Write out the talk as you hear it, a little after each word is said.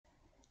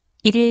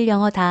일일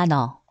영어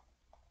단어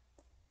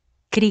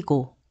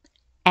그리고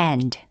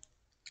and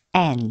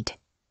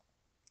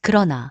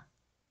그러나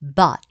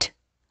but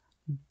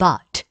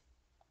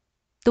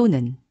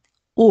또는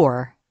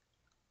or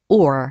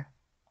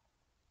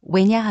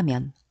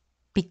왜냐하면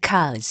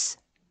because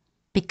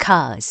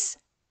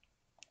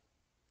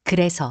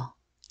그래서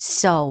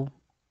so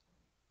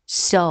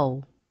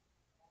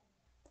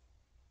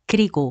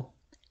그리고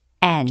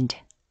and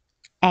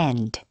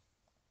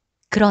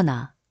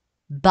그러나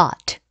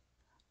but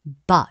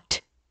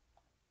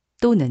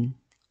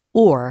또는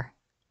or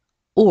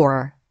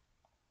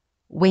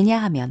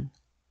왜냐하면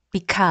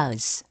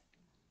because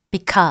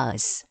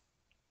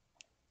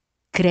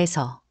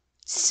그래서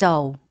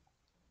so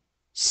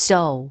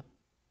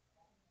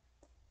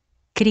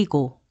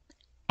그리고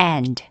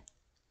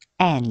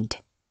and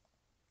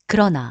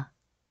그러나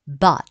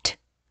but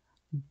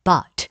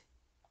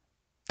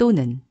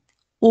또는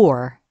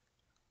or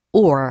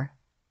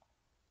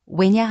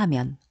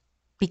왜냐하면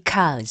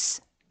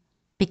because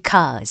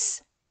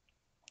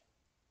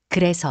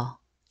그래서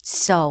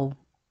so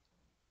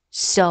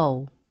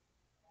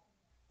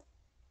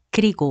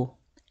그리고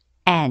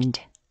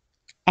and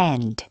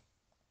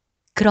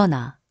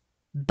그러나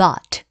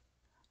but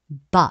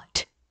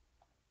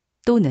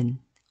또는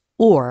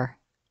or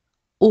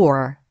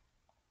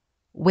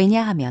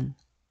왜냐하면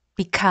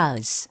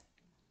because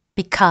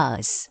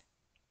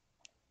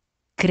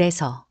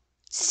그래서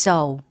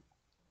so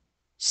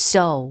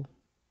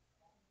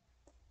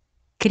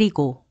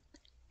그리고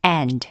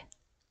and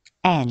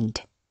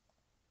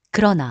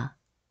그러나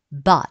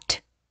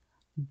but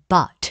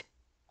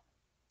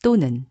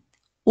또는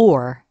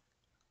or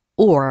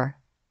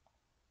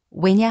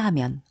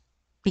왜냐하면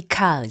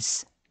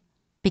because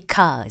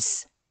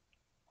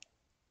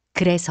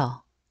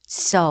그래서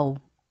so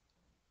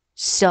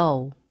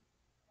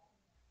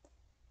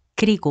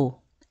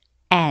그리고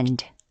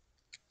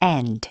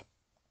and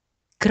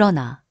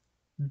그러나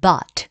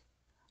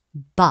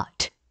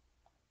but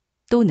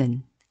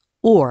또는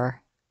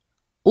or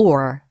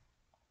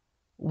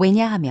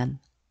왜냐하면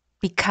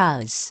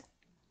because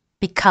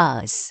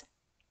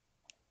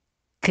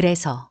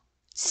그래서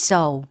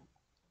so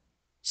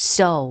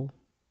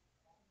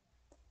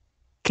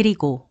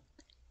그리고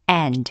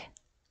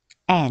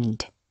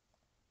and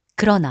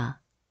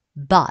그러나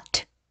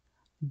but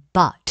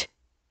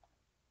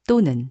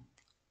또는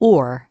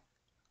or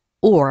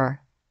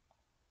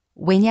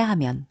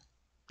왜냐하면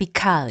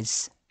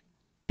because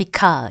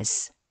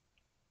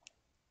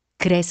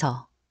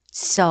그래서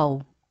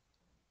so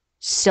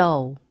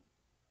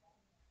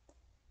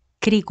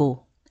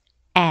그리고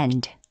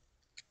and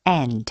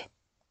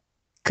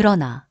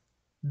그러나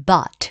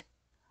but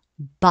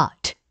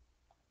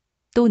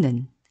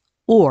또는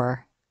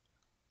or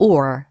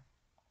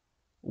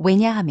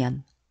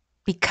왜냐하면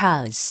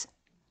because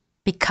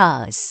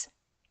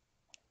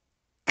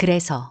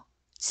그래서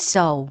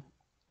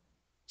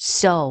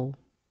so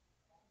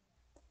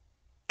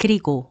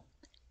그리고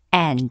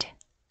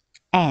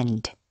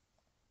and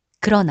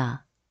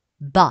그러나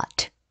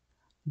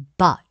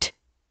but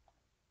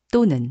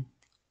또는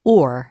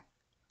or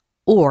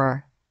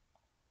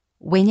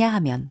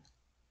왜냐하면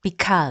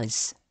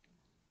because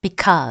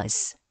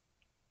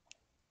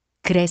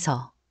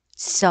그래서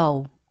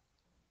so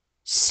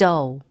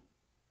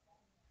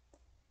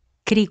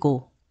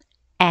그리고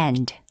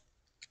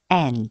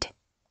and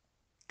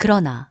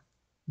그러나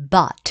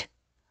but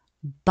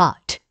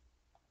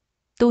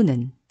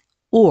또는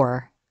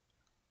or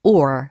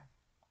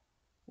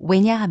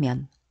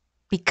왜냐하면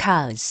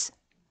because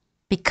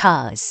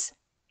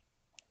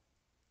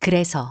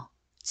그래서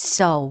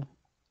so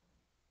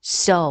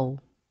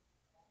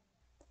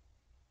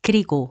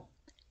그리고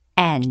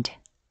and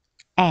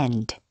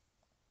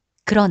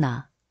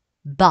그러나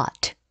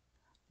but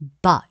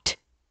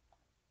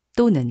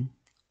또는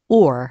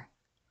or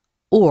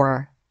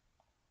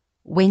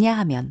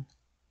왜냐하면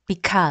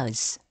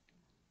because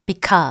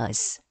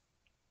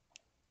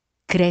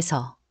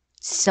그래서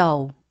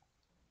so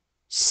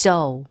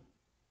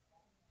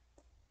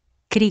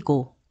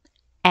그리고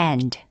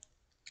and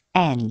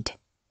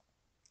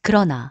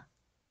그러나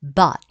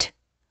but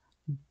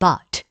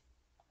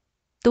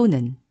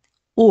또는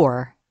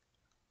or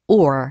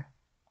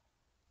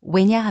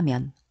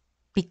왜냐하면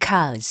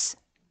because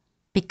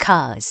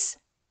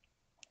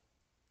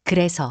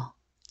그래서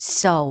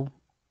so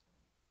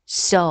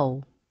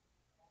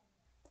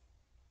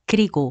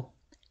그리고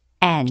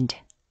and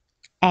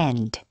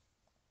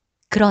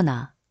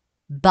그러나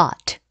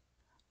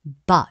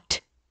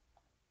but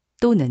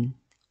또는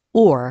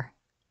or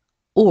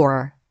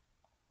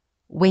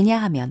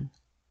왜냐하면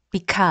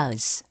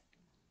because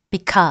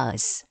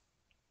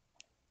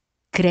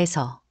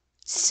그래서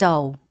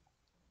so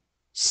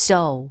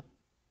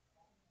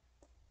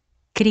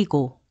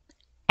그리고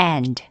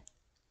and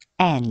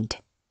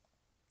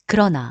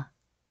그러나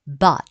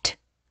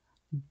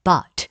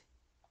but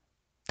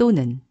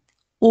또는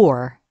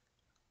or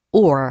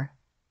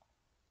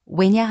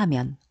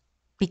왜냐하면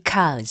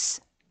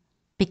because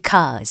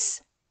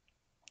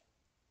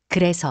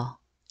그래서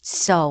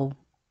so